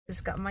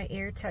just got my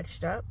ear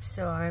touched up,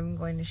 so I'm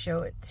going to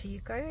show it to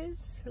you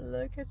guys.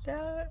 Look at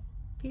that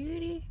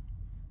beauty.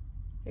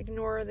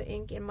 Ignore the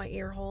ink in my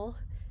ear hole,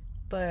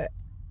 but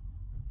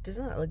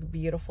doesn't that look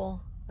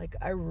beautiful? Like,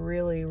 I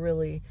really,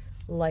 really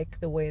like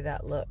the way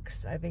that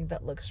looks. I think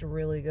that looks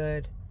really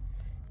good.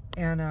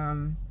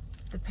 And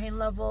the pain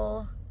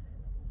level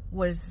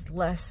was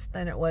less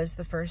than it was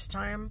the first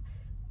time.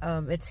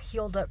 It's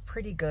healed up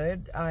pretty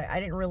good. I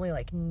didn't really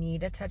like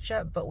need a touch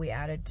up, but we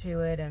added to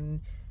it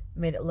and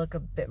made it look a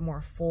bit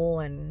more full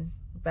and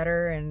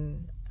better,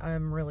 and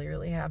I'm really,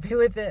 really happy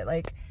with it.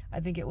 Like, I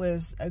think it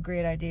was a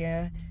great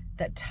idea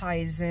that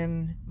ties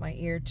in my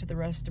ear to the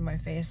rest of my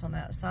face on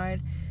that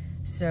side.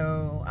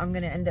 So I'm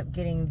gonna end up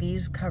getting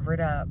these covered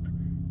up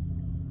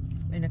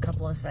in a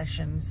couple of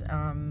sessions,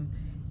 and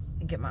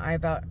get my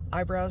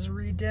eyebrows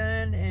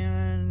redone,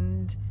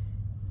 and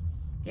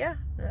yeah,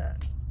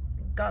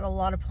 got a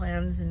lot of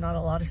plans and not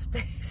a lot of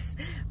space,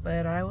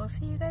 but I will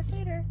see you guys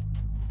later.